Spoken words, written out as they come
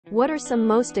What are some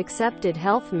most accepted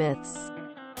health myths?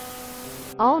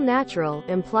 All natural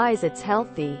implies it's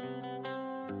healthy.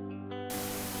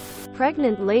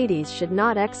 Pregnant ladies should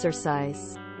not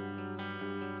exercise.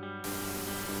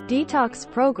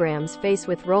 Detox programs face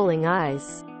with rolling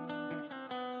eyes.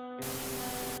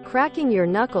 Cracking your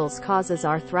knuckles causes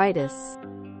arthritis.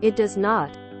 It does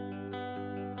not.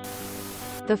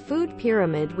 The food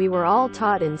pyramid we were all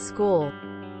taught in school.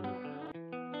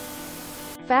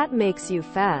 Fat makes you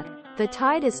fat. The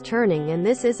tide is turning and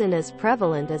this isn't as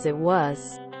prevalent as it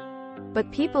was. But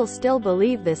people still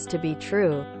believe this to be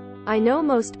true. I know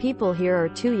most people here are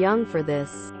too young for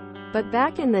this. But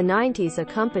back in the 90s a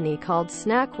company called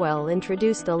Snackwell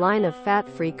introduced a line of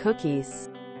fat-free cookies.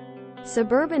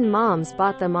 Suburban moms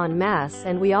bought them en masse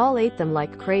and we all ate them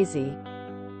like crazy.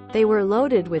 They were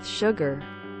loaded with sugar.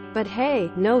 But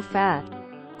hey, no fat.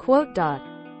 Quote.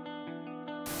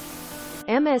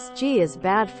 MSG is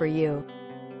bad for you.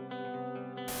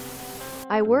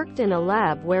 I worked in a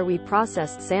lab where we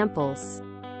processed samples.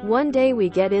 One day we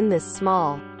get in this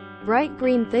small, bright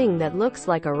green thing that looks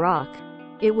like a rock.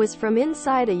 It was from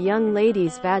inside a young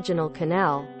lady's vaginal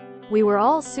canal. We were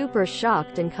all super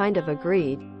shocked and kind of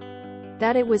agreed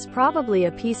that it was probably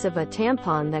a piece of a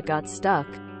tampon that got stuck.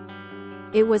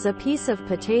 It was a piece of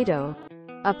potato.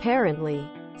 Apparently.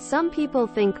 Some people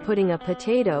think putting a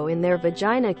potato in their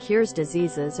vagina cures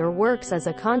diseases or works as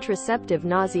a contraceptive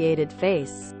nauseated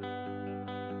face.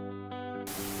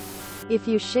 If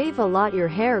you shave a lot your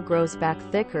hair grows back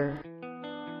thicker.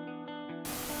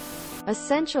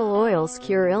 Essential oils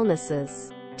cure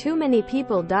illnesses. Too many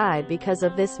people die because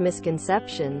of this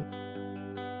misconception.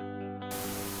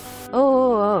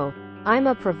 Oh, I'm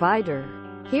a provider.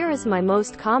 Here is my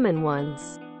most common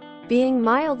ones. Being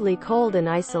mildly cold in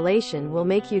isolation will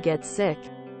make you get sick.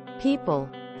 People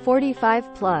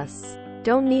 45 plus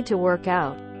don't need to work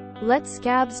out. Let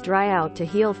scabs dry out to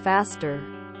heal faster.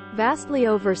 Vastly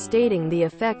overstating the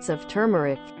effects of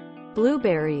turmeric,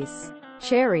 blueberries,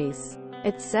 cherries,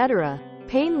 etc.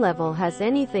 Pain level has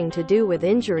anything to do with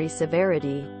injury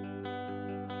severity.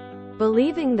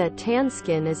 Believing that tan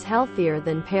skin is healthier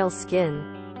than pale skin.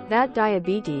 That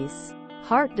diabetes,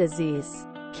 heart disease,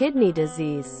 kidney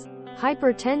disease,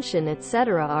 hypertension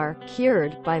etc. are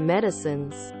cured by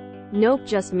medicines. Nope,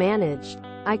 just managed.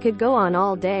 I could go on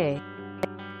all day.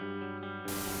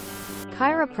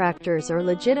 Chiropractors are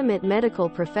legitimate medical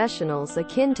professionals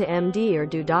akin to MD or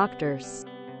do doctors.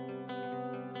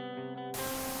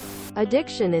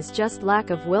 Addiction is just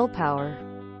lack of willpower.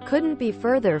 Couldn't be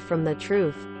further from the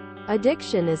truth.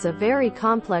 Addiction is a very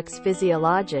complex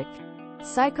physiologic,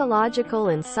 psychological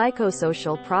and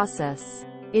psychosocial process.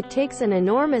 It takes an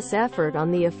enormous effort on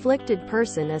the afflicted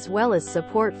person as well as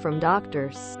support from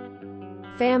doctors,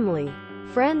 family,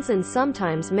 friends and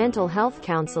sometimes mental health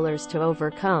counselors to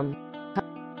overcome.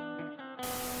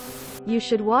 You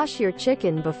should wash your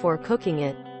chicken before cooking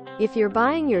it. If you're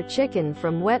buying your chicken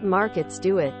from wet markets,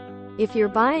 do it. If you're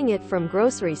buying it from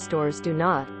grocery stores, do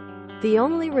not. The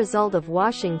only result of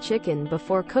washing chicken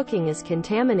before cooking is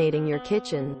contaminating your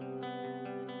kitchen.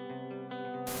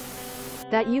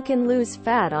 That you can lose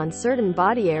fat on certain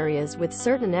body areas with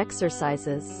certain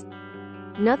exercises.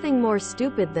 Nothing more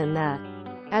stupid than that.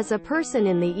 As a person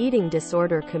in the eating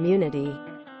disorder community,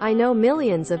 I know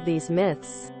millions of these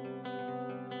myths.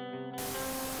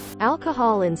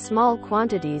 Alcohol in small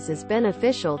quantities is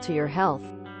beneficial to your health.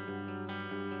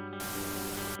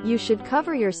 You should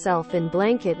cover yourself in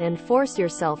blanket and force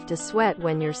yourself to sweat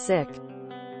when you're sick,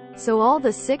 so all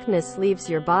the sickness leaves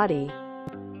your body.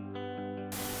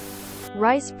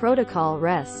 Rice protocol: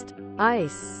 rest,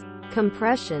 ice,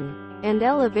 compression, and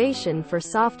elevation for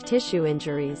soft tissue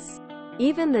injuries.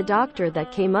 Even the doctor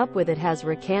that came up with it has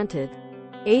recanted.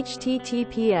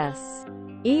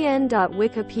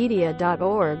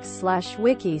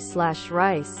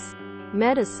 https://en.wikipedia.org/wiki/rice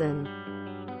medicine.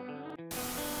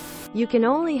 You can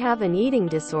only have an eating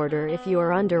disorder if you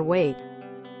are underweight.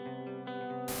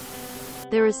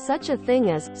 There is such a thing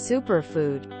as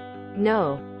superfood.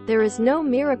 No, there is no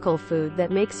miracle food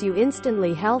that makes you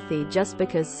instantly healthy just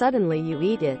because suddenly you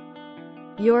eat it.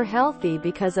 You're healthy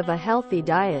because of a healthy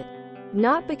diet,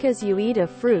 not because you eat a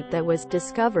fruit that was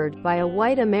discovered by a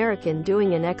white American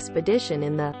doing an expedition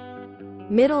in the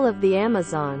middle of the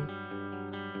Amazon.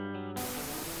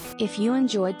 If you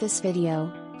enjoyed this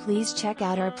video, please check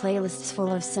out our playlists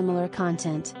full of similar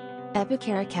content.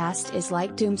 Epicaricast is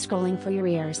like doom scrolling for your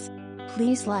ears.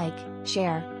 Please like,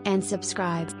 share, and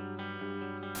subscribe.